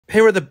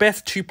Here are the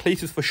best 2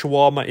 places for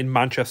shawarma in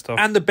Manchester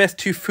and the best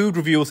 2 food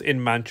reveals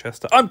in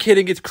Manchester. I'm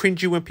kidding, it's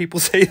cringy when people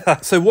say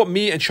that. So what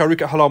me and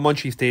Shahrukh at Halal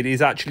Munchies did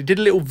is actually did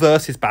a little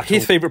versus battle.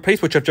 His favourite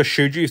place, which I've just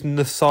showed you, is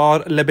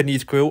Nasar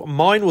Lebanese Grill.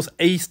 Mine was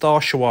A-Star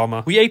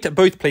Shawarma. We ate at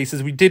both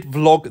places. We did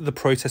vlog the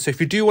process. So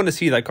if you do want to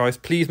see that, guys,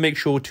 please make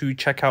sure to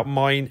check out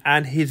mine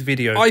and his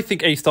video. I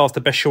think A-Star's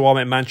the best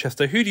shawarma in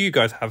Manchester. Who do you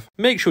guys have?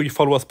 Make sure you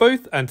follow us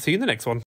both and see you in the next one.